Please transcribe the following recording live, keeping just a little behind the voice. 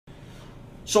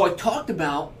So I talked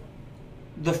about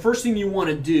the first thing you want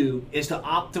to do is to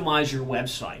optimize your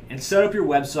website and set up your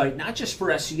website not just for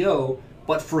SEO,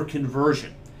 but for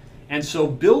conversion. And so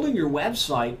building your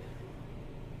website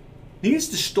needs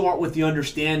to start with the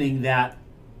understanding that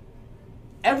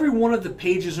every one of the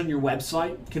pages on your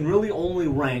website can really only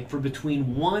rank for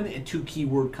between 1 and 2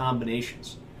 keyword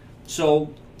combinations.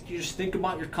 So you just think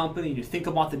about your company, you think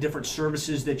about the different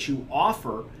services that you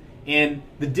offer, and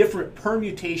the different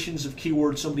permutations of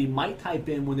keywords somebody might type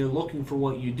in when they're looking for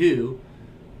what you do.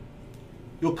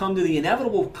 You'll come to the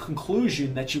inevitable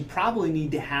conclusion that you probably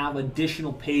need to have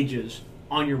additional pages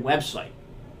on your website.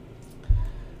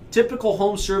 Typical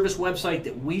home service website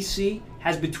that we see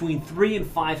has between 3 and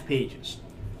 5 pages.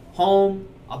 Home,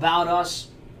 about us,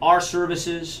 our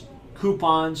services,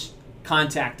 coupons,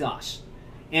 contact us.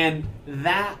 And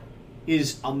that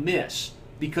is a miss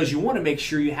because you want to make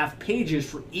sure you have pages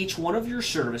for each one of your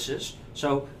services.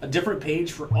 So a different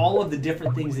page for all of the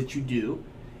different things that you do,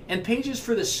 and pages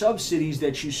for the sub-cities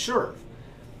that you serve.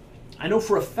 I know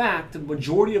for a fact the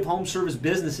majority of home service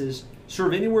businesses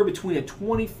serve anywhere between a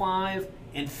 25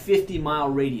 and 50 mile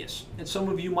radius. And some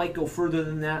of you might go further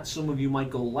than that, some of you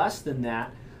might go less than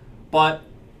that. But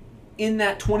in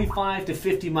that 25 to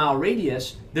 50 mile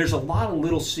radius, there's a lot of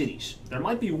little cities. There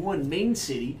might be one main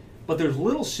city, but there's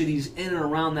little cities in and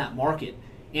around that market.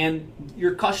 And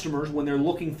your customers, when they're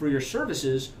looking for your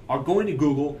services, are going to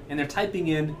Google and they're typing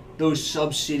in those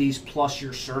sub-cities plus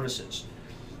your services.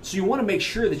 So you want to make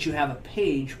sure that you have a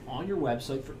page on your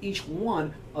website for each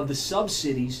one of the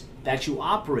sub-cities that you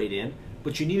operate in,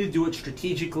 but you need to do it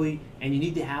strategically and you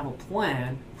need to have a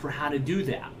plan for how to do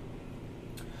that.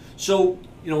 So,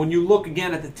 when you look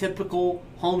again at the typical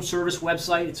home service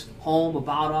website, it's home,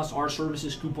 about us, our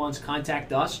services, coupons,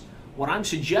 contact us. What I'm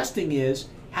suggesting is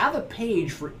have a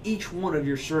page for each one of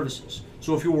your services.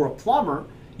 So if you were a plumber,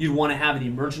 you'd want to have an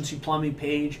emergency plumbing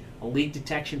page, a leak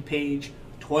detection page,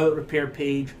 toilet repair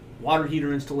page, water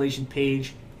heater installation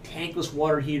page, tankless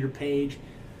water heater page,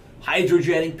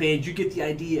 hydrojetting page. You get the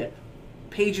idea.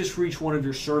 Pages for each one of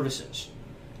your services.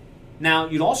 Now,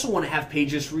 you'd also want to have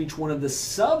pages for each one of the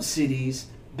sub-cities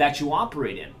that you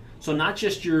operate in. So not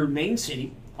just your main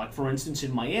city, like for instance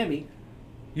in Miami,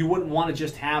 you wouldn't want to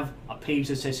just have a page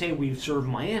that says, hey, we serve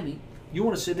Miami. You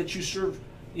want to say that you serve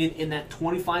in that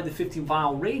 25 to 50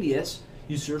 mile radius,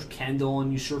 you serve Kendall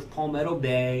and you serve Palmetto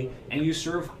Bay and you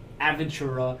serve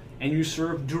Aventura and you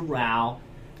serve Doral.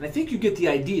 And I think you get the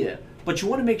idea. But you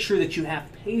want to make sure that you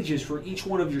have pages for each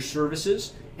one of your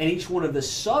services and each one of the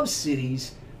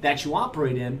sub-cities that you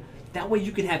operate in. That way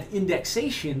you can have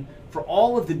indexation for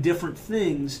all of the different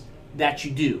things that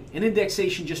you do. And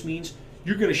indexation just means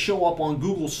you're going to show up on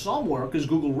Google somewhere because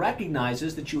Google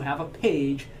recognizes that you have a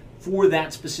page for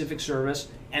that specific service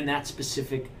and that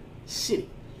specific city.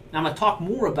 Now I'm going to talk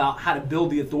more about how to build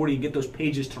the authority and get those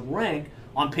pages to rank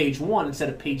on page 1 instead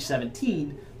of page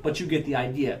 17, but you get the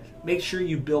idea. Make sure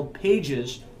you build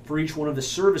pages for each one of the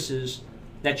services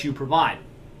that you provide.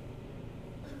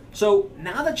 So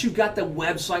now that you've got the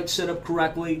website set up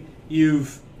correctly,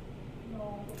 you've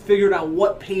figured out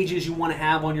what pages you want to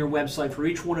have on your website for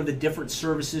each one of the different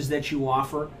services that you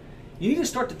offer, you need to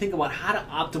start to think about how to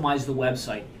optimize the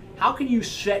website. How can you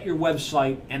set your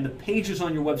website and the pages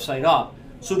on your website up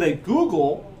so that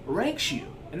Google ranks you?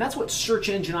 And that's what search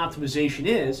engine optimization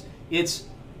is. It's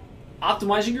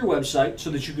optimizing your website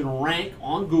so that you can rank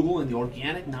on Google in the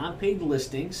organic non-paid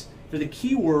listings for the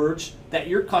keywords that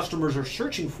your customers are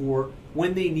searching for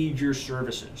when they need your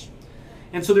services.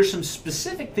 And so there's some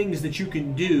specific things that you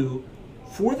can do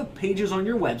for the pages on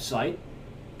your website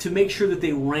to make sure that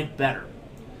they rank better.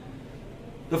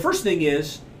 The first thing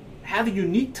is have a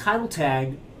unique title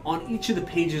tag on each of the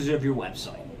pages of your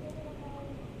website.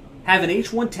 Have an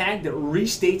H1 tag that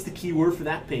restates the keyword for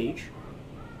that page.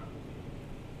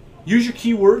 Use your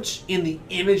keywords in the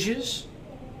images.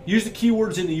 Use the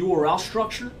keywords in the URL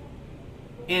structure.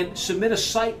 And submit a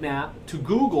sitemap to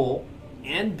Google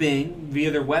and Bing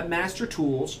via their webmaster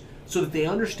tools so that they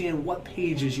understand what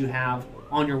pages you have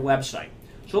on your website.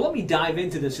 So let me dive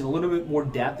into this in a little bit more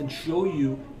depth and show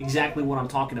you exactly what I'm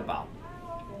talking about.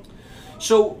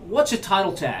 So what's a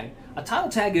title tag? A title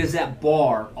tag is that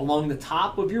bar along the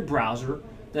top of your browser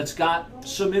that's got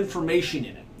some information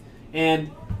in it.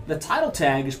 And the title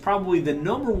tag is probably the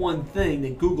number one thing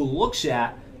that Google looks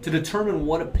at to determine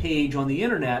what a page on the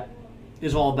internet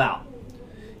is all about.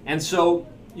 And so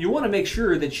you want to make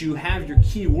sure that you have your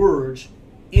keywords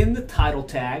in the title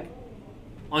tag,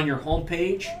 on your home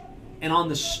page, and on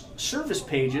the service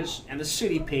pages and the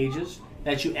city pages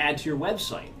that you add to your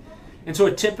website. And so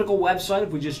a typical website, if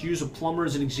we just use a plumber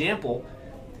as an example,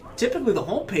 typically the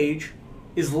home page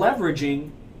is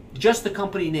leveraging just the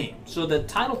company name. So the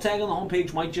title tag on the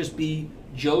homepage might just be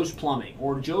Joe's Plumbing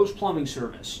or Joe's Plumbing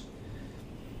Service.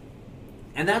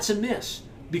 And that's a miss,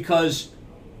 because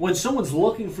when someone's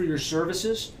looking for your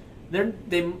services,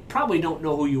 they probably don't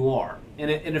know who you are. And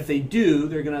if they do,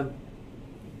 they're gonna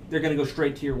go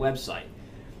straight to your website.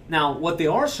 Now, what they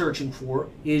are searching for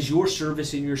is your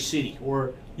service in your city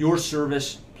or your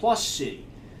service plus city.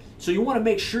 So you want to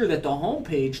make sure that the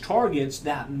homepage targets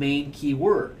that main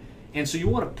keyword. And so you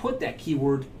want to put that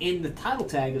keyword in the title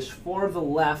tag as far to the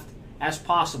left as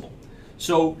possible.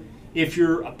 So if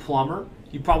you're a plumber,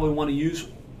 you probably want to use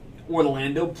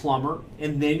Orlando Plumber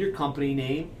and then your company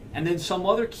name and then some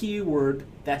other keyword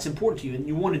that's important to you. And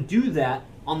you want to do that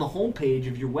on the homepage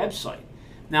of your website.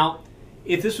 Now,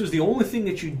 if this was the only thing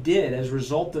that you did as a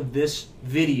result of this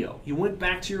video, you went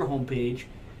back to your homepage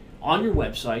on your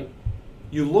website,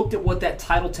 you looked at what that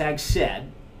title tag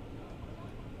said,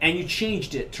 and you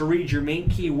changed it to read your main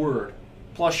keyword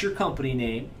plus your company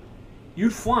name,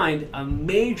 you'd find a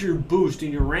major boost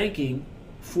in your ranking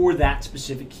for that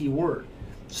specific keyword.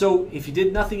 So if you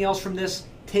did nothing else from this,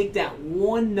 take that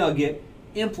one nugget,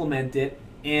 implement it,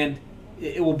 and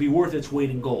it will be worth its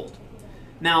weight in gold.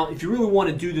 Now, if you really want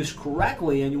to do this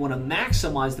correctly and you want to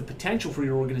maximize the potential for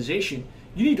your organization,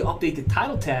 you need to update the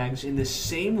title tags in the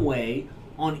same way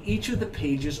on each of the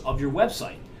pages of your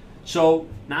website. So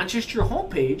not just your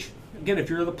homepage. Again, if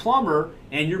you're the plumber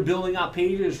and you're building out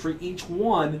pages for each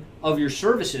one of your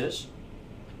services,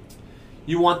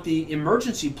 you want the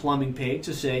emergency plumbing page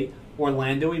to say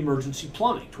Orlando Emergency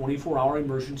Plumbing, 24-hour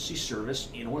emergency service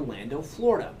in Orlando,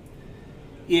 Florida.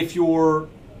 If your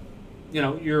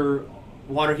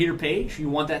water heater page, you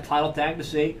want that title tag to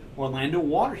say Orlando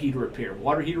Water Heater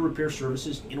Repair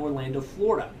Services in Orlando,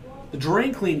 Florida. The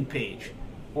drain cleaning page,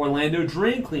 Orlando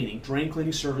Drain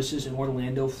Cleaning Services in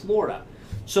Orlando, Florida.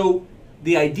 So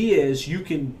the idea is you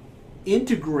can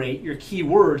integrate your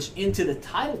keywords into the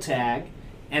title tag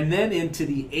and then into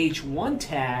the H1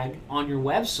 tag on your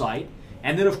website,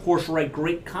 and then of course write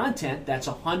great content that's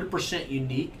 100%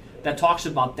 unique, that talks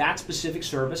about that specific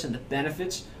service and the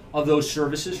benefits of those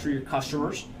services for your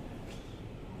customers.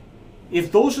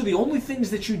 If those are the only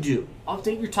things that you do,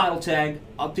 update your title tag,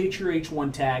 update your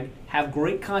H1 tag, have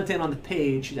great content on the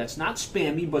page that's not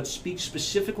spammy but speaks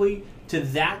specifically to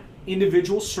that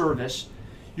individual service,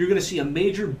 you're going to see a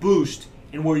major boost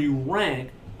in where you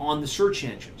rank on the search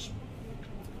engines.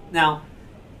 Now,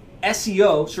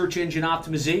 SEO, search engine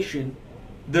optimization,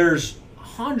 there's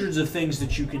hundreds of things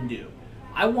that you can do.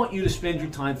 I want you to spend your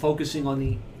time focusing on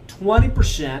the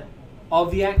 20%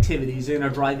 of the activities that are going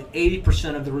to drive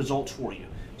 80% of the results for you.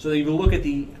 So if you look at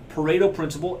the Pareto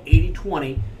principle,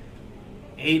 80-20,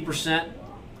 80%,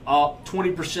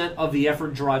 20% of the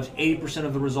effort drives 80%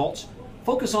 of the results.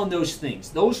 Focus on those things.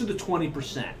 Those are the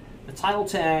 20%. The title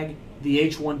tag, the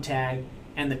H1 tag,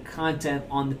 and the content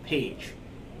on the page.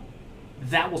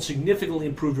 That will significantly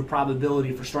improve your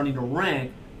probability for starting to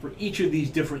rank for each of these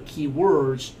different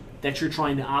keywords that you're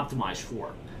trying to optimize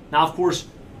for. Now, of course,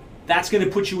 that's going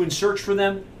to put you in search for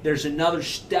them. There's another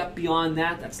step beyond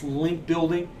that. That's link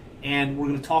building, and we're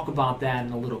going to talk about that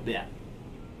in a little bit.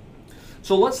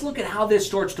 So let's look at how this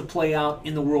starts to play out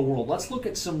in the real world. Let's look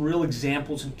at some real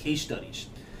examples and case studies.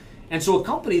 And so a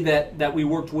company that we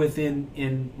worked with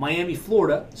in Miami,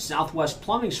 Florida, Southwest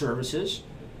Plumbing Services,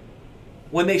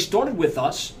 when they started with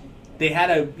us, they had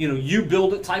a you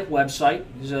build it type website.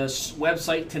 There's a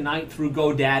website tonight through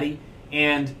GoDaddy,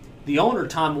 and the owner,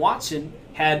 Tom Watson,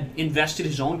 had invested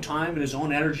his own time and his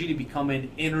own energy to become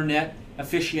an internet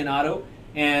aficionado,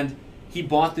 and he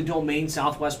bought the domain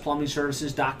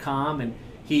southwestplumbingservices.com, and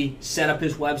he set up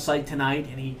his website tonight,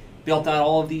 and he built out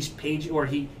all of these pages, or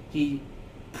he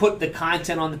put the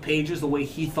content on the pages the way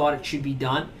he thought it should be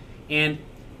done, and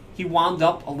he wound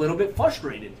up a little bit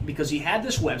frustrated because he had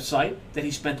this website that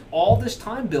he spent all this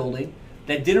time building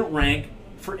that didn't rank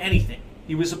for anything.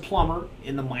 He was a plumber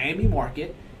in the Miami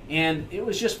market, and it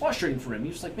was just frustrating for him. He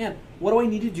was like, man, what do I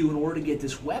need to do in order to get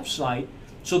this website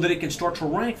so that it can start to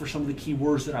rank for some of the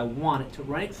keywords that I want it to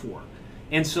rank for?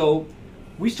 And so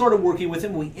we started working with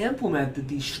him. We implemented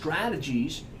these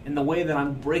strategies in the way that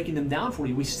I'm breaking them down for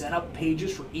you. We set up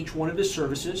pages for each one of his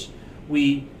services.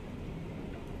 We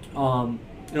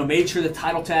made sure the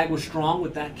title tag was strong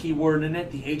with that keyword in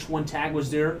it. The H1 tag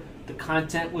was there. The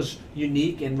content was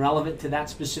unique and relevant to that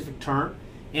specific term.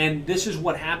 And this is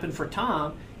what happened for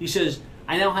Tom. He says,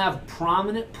 I now have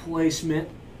prominent placement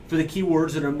for the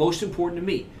keywords that are most important to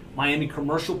me. Miami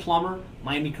commercial plumber,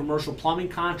 Miami commercial plumbing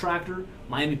contractor,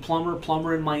 Miami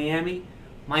plumber in Miami,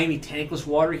 Miami tankless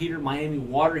water heater, Miami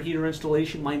water heater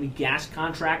installation, Miami gas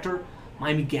contractor,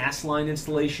 Miami gas line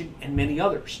installation, and many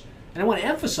others. And I want to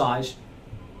emphasize,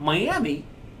 Miami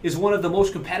is one of the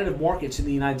most competitive markets in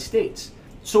the United States.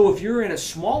 So if you're in a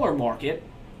smaller market,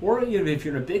 or even if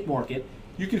you're in a big market,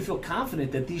 you can feel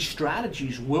confident that these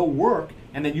strategies will work,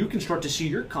 and then you can start to see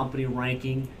your company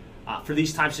ranking for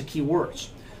these types of keywords.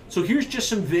 So here's just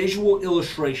some visual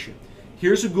illustration.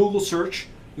 Here's a Google search.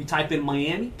 We type in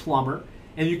Miami plumber,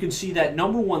 and you can see that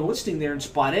 #1 listing there in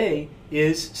spot A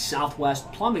is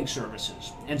Southwest Plumbing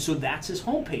Services. And so that's his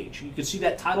homepage. You can see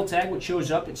that title tag which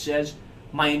shows up. It says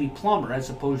Miami Plumber as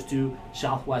opposed to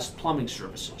Southwest Plumbing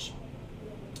Services.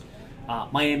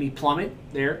 Miami Plumbing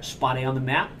there, spot A on the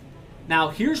map. Now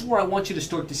here's where I want you to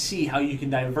start to see how you can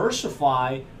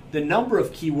diversify the number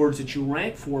of keywords that you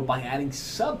rank for by adding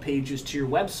sub-pages to your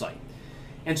website.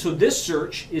 And so this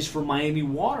search is for Miami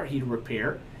water heater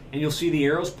repair, and you'll see the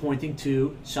arrows pointing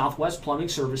to Southwest Plumbing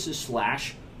Services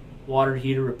 / water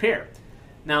heater repair.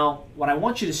 Now, what I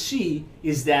want you to see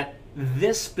is that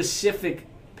this specific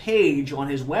page on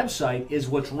his website is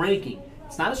what's ranking.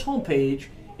 It's not his homepage,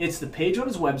 it's the page on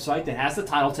his website that has the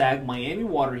title tag Miami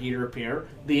water heater repair,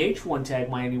 the H1 tag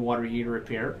Miami water heater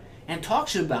repair, and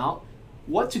talks about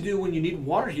what to do when you need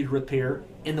water heater repair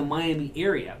in the Miami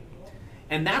area.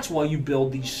 And that's why you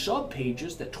build these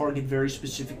sub-pages that target very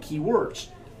specific keywords.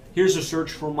 Here's a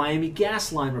search for Miami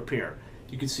gas line repair.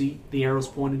 You can see the arrows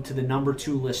pointing to the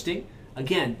 #2 listing.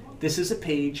 Again, this is a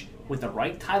page with the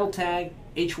right title tag,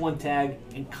 H1 tag,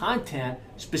 and content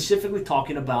specifically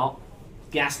talking about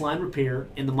gas line repair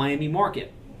in the Miami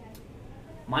market.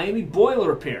 Miami boiler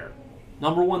repair,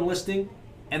 #1 listing,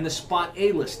 and the spot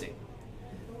A listing.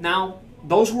 Now,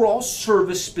 those were all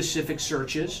service-specific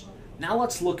searches. Now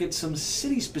let's look at some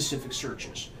city-specific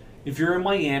searches. If you're in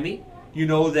Miami, you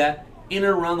know that in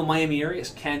and around the Miami area is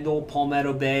Kendall,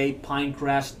 Palmetto Bay,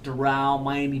 Pinecrest, Doral,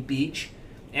 Miami Beach.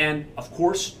 And of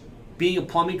course, being a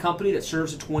plumbing company that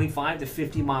serves a 25 to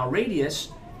 50 mile radius,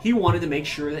 he wanted to make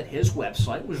sure that his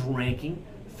website was ranking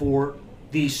for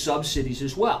these sub-cities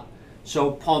as well.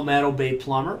 So Palmetto Bay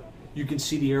Plumber, you can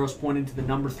see the arrows pointing to the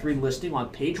 #3 listing on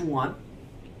page 1.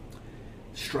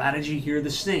 Strategy here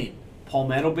the same.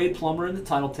 Palmetto Bay Plumber in the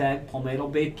title tag, Palmetto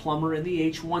Bay Plumber in the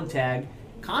H1 tag.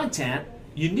 Content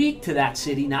unique to that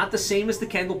city, not the same as the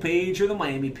Kendall page or the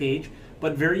Miami page,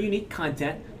 but very unique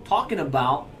content talking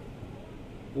about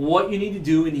what you need to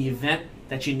do in the event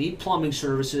that you need plumbing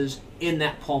services in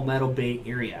that Palmetto Bay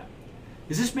area.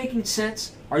 Is this making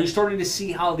sense? Are you starting to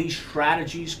see how these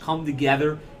strategies come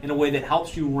together in a way that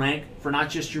helps you rank for not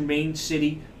just your main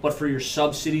city, but for your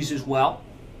sub-cities as well?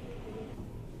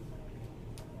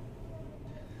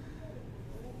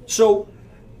 So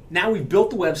now we've built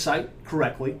the website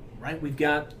correctly, right? We've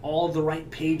got all of the right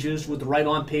pages with the right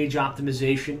on-page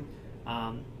optimization,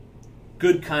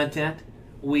 good content.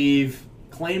 We've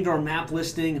claimed our map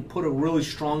listing and put a really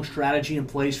strong strategy in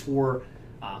place for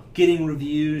getting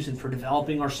reviews and for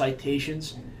developing our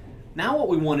citations. Now what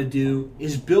we want to do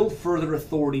is build further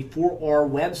authority for our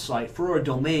website, for our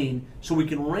domain, so we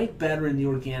can rank better in the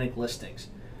organic listings.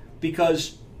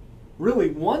 Because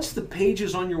really, once the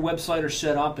pages on your website are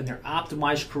set up and they're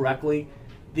optimized correctly,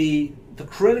 the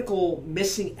critical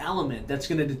missing element that's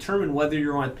going to determine whether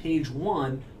you're on page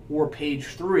 1 or page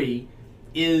 3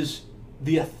 is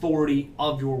the authority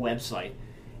of your website.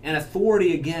 And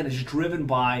authority, again, is driven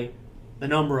by the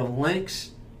number of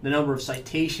links, the number of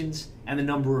citations, and the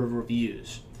number of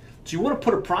reviews. So you want to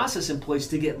put a process in place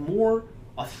to get more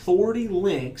authority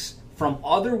links from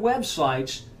other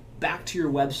websites back to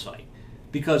your website.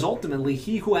 Because ultimately,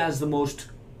 he who has the most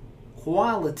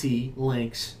quality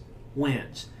links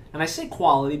wins. And I say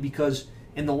quality because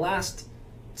in the last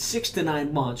 6 to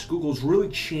 9 months, Google's really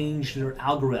changed their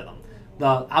algorithm.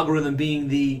 The algorithm being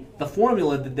the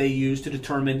formula that they use to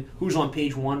determine who's on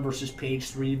page 1 versus page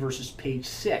 3 versus page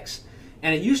 6.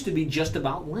 And it used to be just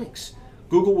about links.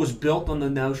 Google was built on the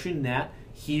notion that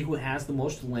he who has the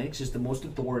most links is the most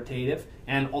authoritative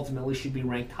and ultimately should be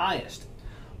ranked highest.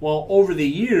 Well, over the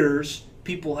years,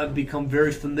 people have become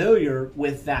very familiar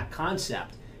with that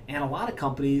concept. And a lot of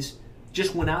companies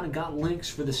just went out and got links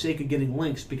for the sake of getting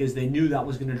links because they knew that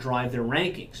was going to drive their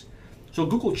rankings. So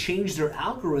Google changed their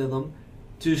algorithm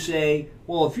to say,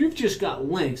 well, if you've just got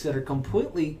links that are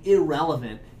completely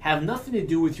irrelevant, have nothing to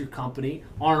do with your company,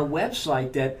 on a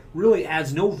website that really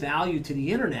adds no value to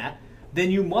the internet,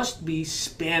 then you must be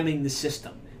spamming the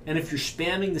system. And if you're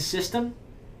spamming the system,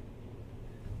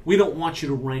 we don't want you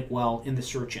to rank well in the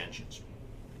search engines.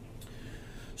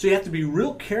 So you have to be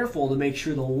real careful to make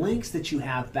sure the links that you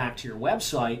have back to your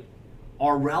website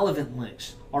are relevant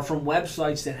links, are from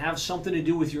websites that have something to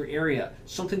do with your area,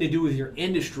 something to do with your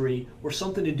industry, or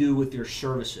something to do with your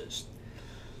services.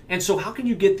 And so how can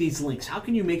you get these links? How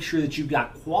can you make sure that you've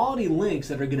got quality links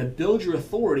that are going to build your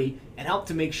authority and help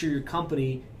to make sure your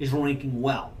company is ranking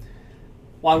well?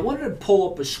 Well, I wanted to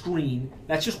pull up a screen.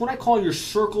 That's just what I call your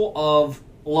circle of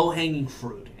low-hanging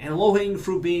fruit. And low-hanging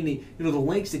fruit being the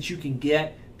links that you can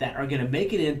get that are going to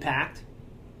make an impact,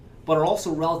 but are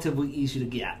also relatively easy to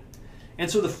get.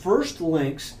 And so the first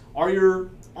links are your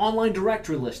online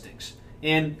directory listings.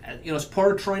 And as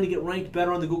part of trying to get ranked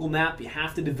better on the Google map, you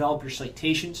have to develop your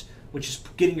citations, which is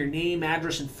getting your name,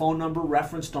 address, and phone number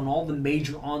referenced on all the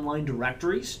major online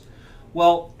directories.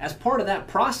 Well, as part of that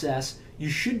process, you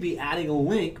should be adding a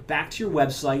link back to your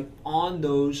website on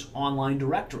those online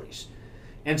directories.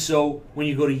 And so when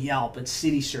you go to Yelp and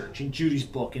CitySearch and Judy's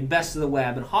Book and Best of the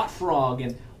Web and Hot Frog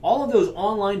and all of those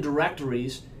online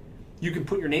directories, you can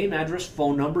put your name, address,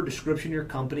 phone number, description of your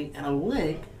company, and a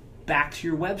link back to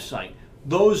your website.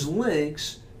 Those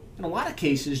links, in a lot of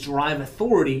cases, drive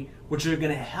authority, which are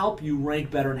going to help you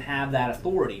rank better and have that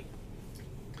authority.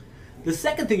 The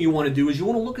second thing you want to do is you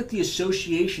want to look at the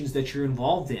associations that you're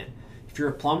involved in. If you're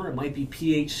a plumber, it might be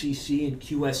PHCC and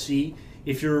QSC.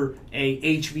 If you're a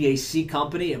HVAC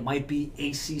company, it might be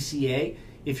ACCA.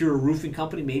 If you're a roofing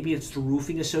company, maybe it's the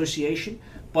Roofing Association.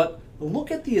 But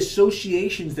look at the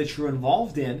associations that you're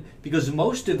involved in, because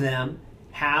most of them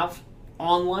have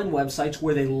online websites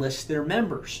where they list their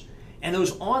members. And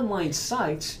those online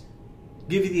sites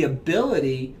give you the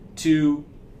ability to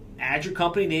add your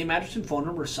company name, address, and phone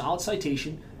number, a solid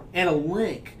citation, and a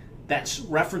link that's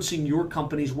referencing your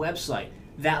company's website.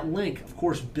 That link, of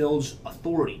course, builds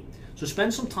authority. So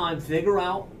spend some time, figure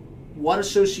out what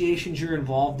associations you're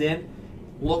involved in,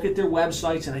 look at their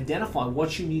websites, and identify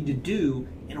what you need to do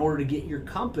in order to get your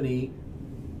company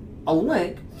a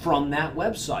link from that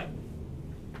website.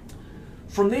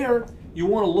 From there, you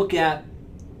want to look at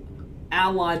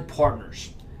allied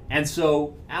partners. And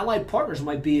so allied partners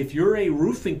might be if you're a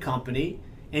roofing company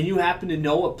and you happen to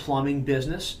know a plumbing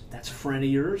business that's a friend of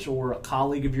yours or a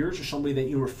colleague of yours or somebody that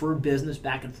you refer business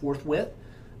back and forth with,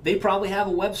 they probably have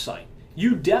a website.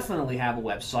 You definitely have a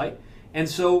website. And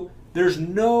so there's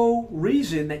no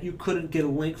reason that you couldn't get a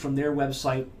link from their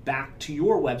website back to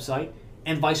your website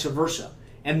and vice versa.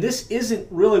 And this isn't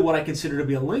really what I consider to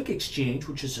be a link exchange,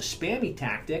 which is a spammy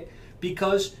tactic,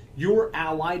 because you're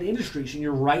allied industries and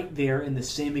you're right there in the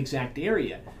same exact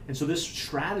area. And so this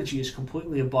strategy is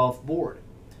completely above board.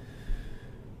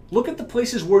 Look at the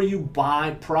places where you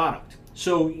buy product.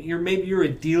 So maybe you're a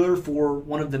dealer for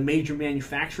one of the major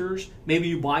manufacturers. Maybe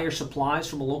you buy your supplies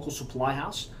from a local supply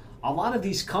house. A lot of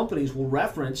these companies will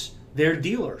reference their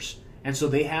dealers. And so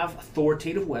they have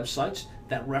authoritative websites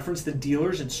that reference the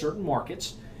dealers in certain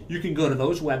markets. You can go to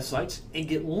those websites and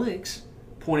get links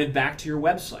pointed back to your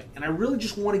website. And I really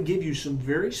just want to give you some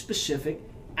very specific,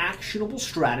 actionable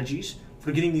strategies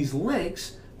for getting these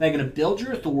links that are going to build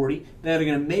your authority, that are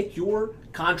going to make your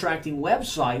contracting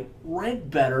website rank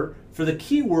better for the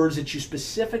keywords that you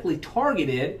specifically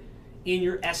targeted in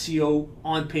your SEO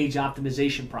on-page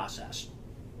optimization process.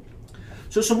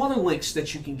 So some other links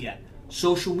that you can get.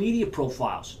 Social media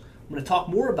profiles. I'm going to talk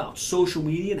more about social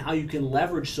media and how you can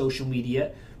leverage social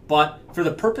media, but for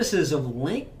the purposes of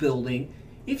link building,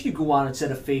 if you go out and set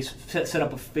up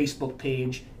a Facebook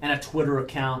page and a Twitter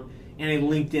account and a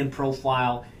LinkedIn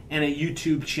profile and a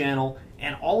YouTube channel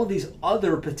and all of these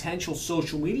other potential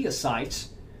social media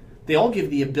sites, they all give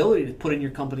the ability to put in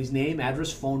your company's name,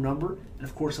 address, phone number, and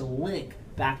of course a link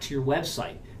back to your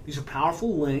website. These are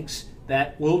powerful links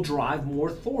that will drive more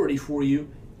authority for you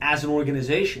as an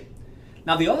organization.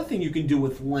 Now, the other thing you can do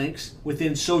with links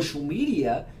within social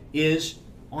media is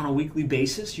on a weekly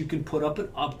basis, you can put up an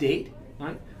update,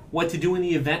 right? What to do in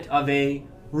the event of a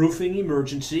roofing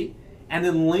emergency, and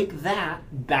then link that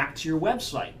back to your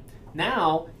website.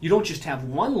 Now, you don't just have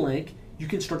one link, you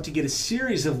can start to get a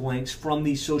series of links from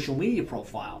these social media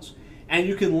profiles. And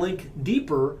you can link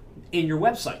deeper in your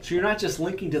website. So you're not just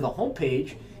linking to the home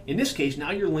page. In this case,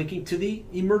 now you're linking to the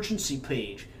emergency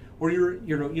page, or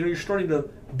you're starting to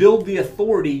build the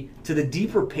authority to the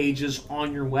deeper pages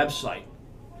on your website.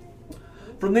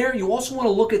 From there, you also want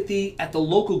to look at the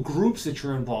local groups that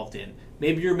you're involved in.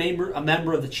 Maybe you're a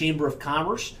member of the Chamber of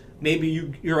Commerce.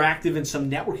 Maybe you're active in some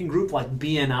networking group like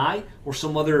BNI or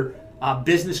some other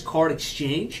business card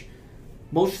exchange.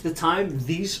 Most of the time,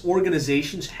 these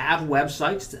organizations have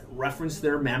websites that reference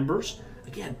their members.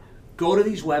 Again, go to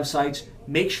these websites,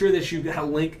 make sure that you've got a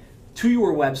link to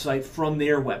your website from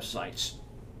their websites.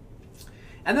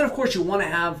 And then, of course, you want to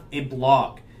have a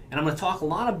blog. And I'm going to talk a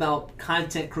lot about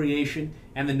content creation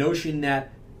and the notion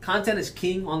that content is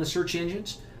king on the search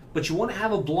engines, but you want to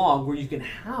have a blog where you can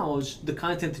house the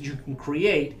content that you can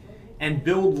create and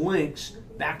build links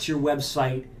back to your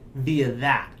website via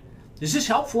that. Is this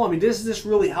helpful? I mean, does this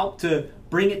really help to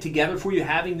bring it together for you,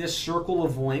 having this circle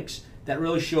of links that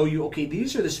really show you, okay,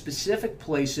 these are the specific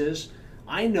places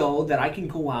I know that I can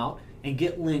go out and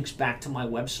get links back to my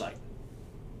website?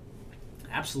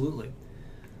 Absolutely.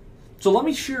 So let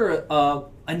me share a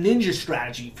ninja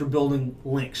strategy for building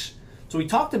links. So we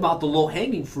talked about the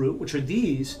low-hanging fruit, which are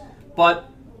these, but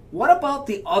what about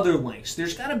the other links?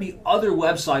 There's got to be other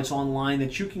websites online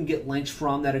that you can get links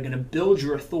from that are going to build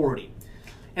your authority.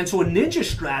 And so a ninja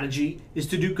strategy is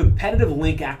to do competitive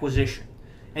link acquisition.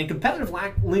 And competitive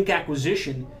link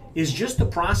acquisition is just the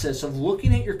process of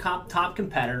looking at your top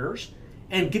competitors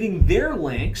and getting their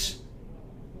links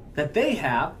that they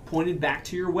have pointed back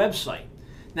to your website.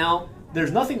 Now,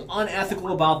 there's nothing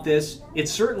unethical about this.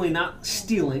 It's certainly not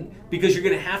stealing, because you're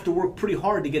going to have to work pretty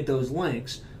hard to get those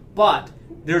links. But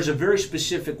there's a very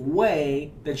specific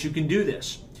way that you can do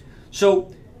this.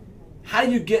 So how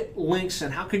do you get links,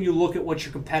 and how can you look at what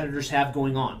your competitors have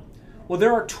going on? Well,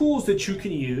 there are tools that you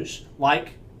can use,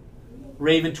 like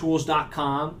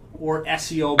raventools.com or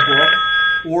SEO Book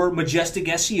or Majestic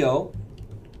SEO,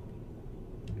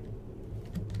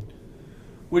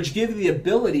 which give you the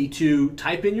ability to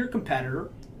type in your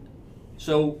competitor.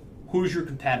 So who's your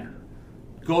competitor?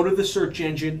 Go to the search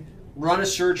engine, run a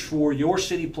search for your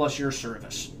city plus your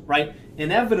service, right?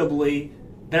 Inevitably,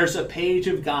 there's a page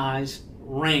of guys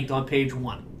ranked on page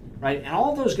 1, right? And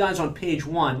all those guys on page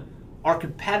 1 are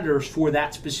competitors for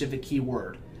that specific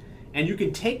keyword. And you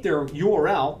can take their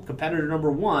URL, competitor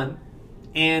number 1,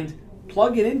 and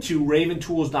plug it into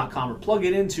raventools.com or plug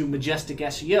it into Majestic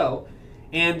SEO,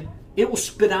 and it will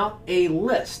spit out a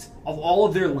list of all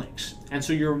of their links. And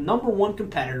so your number 1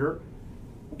 competitor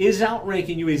is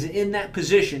outranking you, is in that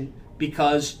position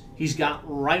because he's got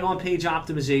right on page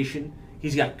optimization,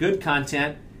 he's got good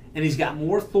content, and he's got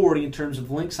more authority in terms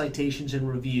of link citations and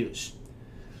reviews.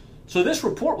 So this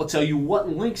report will tell you what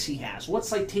links he has, what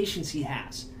citations he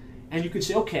has. And you can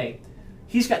say, okay,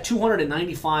 he's got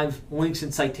 295 links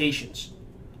and citations.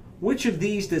 Which of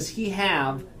these does he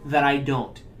have that I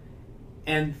don't?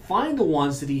 And find the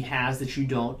ones that he has that you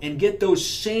don't, and get those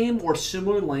same or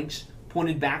similar links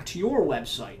pointed back to your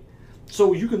website.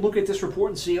 So you can look at this report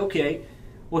and see, okay,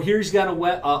 well, here he's got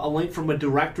a link from a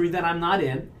directory that I'm not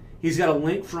in. He's got a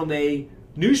link from a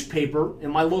newspaper in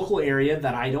my local area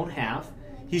that I don't have.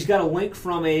 He's got a link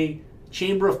from a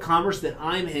chamber of commerce that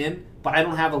I'm in, but I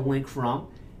don't have a link from.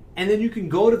 And then you can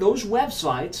go to those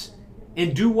websites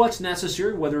and do what's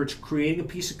necessary, whether it's creating a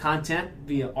piece of content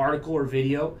via article or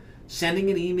video,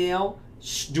 sending an email,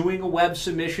 doing a web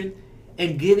submission,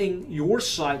 and getting your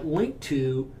site linked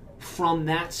to from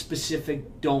that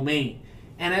specific domain.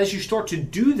 And as you start to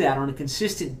do that on a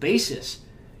consistent basis,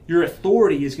 your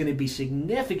authority is going to be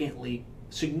significantly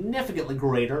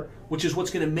greater, which is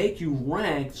what's going to make you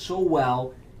rank so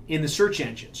well in the search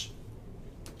engines.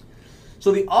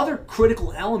 So the other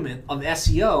critical element of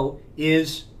SEO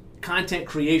is content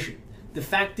creation. The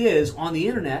fact is, on the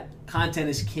internet, content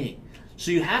is king. So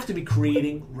you have to be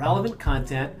creating relevant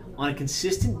content on a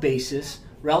consistent basis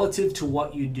relative to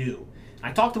what you do.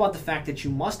 I talked about the fact that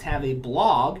you must have a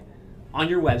blog on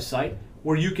your website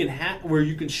where you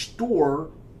can store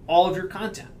all of your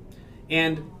content.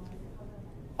 And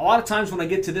a lot of times when I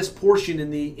get to this portion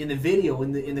in the video,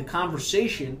 in the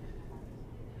conversation,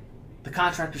 the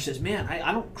contractor says, man,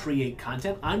 I don't create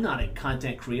content. I'm not a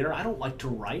content creator. I don't like to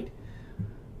write.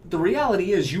 The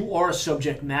reality is you are a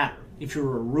subject matter. If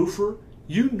you're a roofer,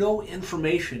 you know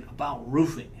information about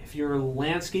roofing. If you're a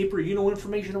landscaper, you know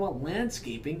information about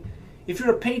landscaping. If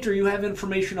you're a painter, you have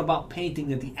information about painting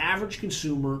that the average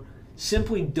consumer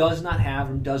simply does not have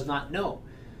and does not know.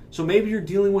 So maybe you're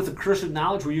dealing with a curse of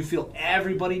knowledge where you feel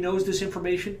everybody knows this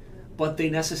information, but they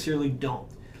necessarily don't.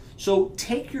 So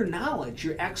take your knowledge,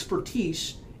 your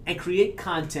expertise, and create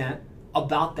content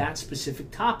about that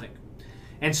specific topic.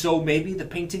 And so maybe the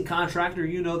painting contractor,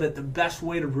 you know that the best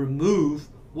way to remove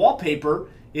wallpaper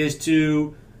is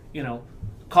to,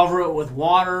 cover it with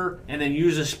water and then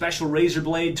use a special razor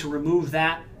blade to remove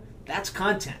that. That's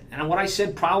content. And what I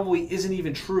said probably isn't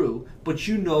even true, but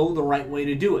you know the right way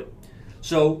to do it.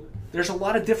 So there's a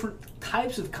lot of different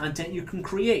types of content you can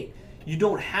create. You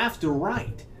don't have to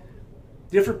write.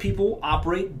 Different people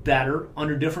operate better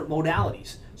under different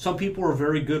modalities. Some people are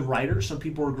very good writers, some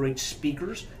people are great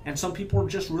speakers, and some people are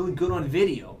just really good on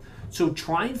video. So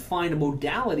try and find a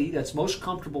modality that's most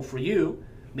comfortable for you.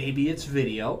 Maybe it's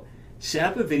video. Set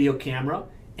up a video camera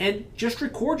and just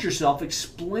record yourself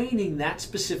explaining that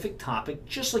specific topic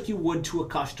just like you would to a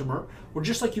customer or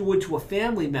just like you would to a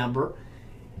family member.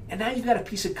 And now you've got a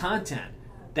piece of content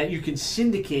that you can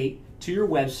syndicate to your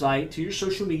website, to your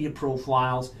social media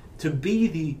profiles, to be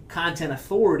the content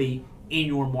authority in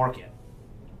your market.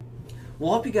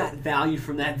 Well, I hope you got value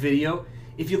from that video.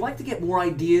 If you'd like to get more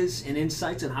ideas and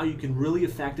insights on how you can really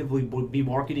effectively be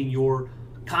marketing your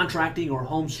contracting or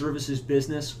home services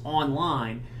business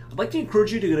online, I'd like to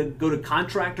encourage you to go to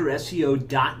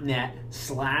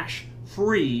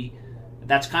contractorseo.net/free.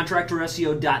 That's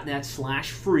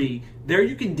contractorseo.net/free. There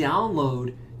you can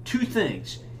download two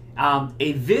things.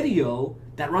 A video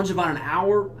that runs about an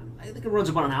hour, I think it runs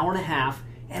about an hour and a half,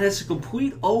 and it's a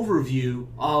complete overview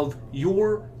of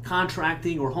your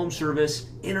contracting or home service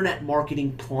internet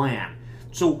marketing plan.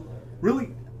 So really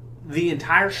the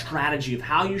entire strategy of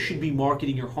how you should be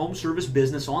marketing your home service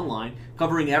business online,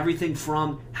 covering everything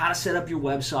from how to set up your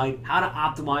website, how to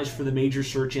optimize for the major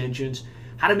search engines,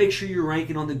 how to make sure you're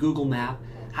ranking on the Google map,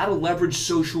 how to leverage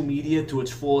social media to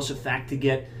its fullest effect to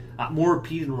get more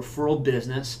repeat and referral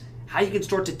business, how you can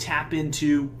start to tap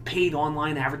into paid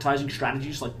online advertising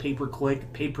strategies like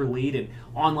pay-per-click, pay-per-lead, and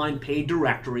online paid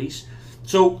directories.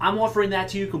 So I'm offering that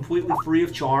to you completely free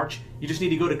of charge. You just need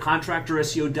to go to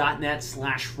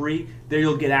contractorseo.net/free. There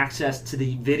you'll get access to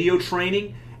the video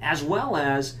training as well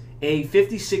as a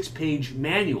 56-page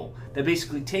manual that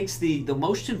basically takes the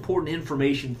most important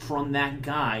information from that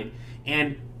guide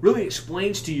and really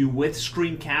explains to you with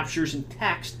screen captures and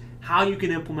text how you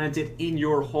can implement it in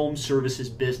your home services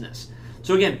business.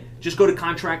 So again, just go to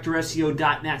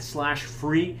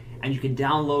contractorseo.net/free and you can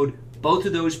download both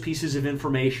of those pieces of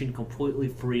information completely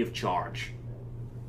free of charge.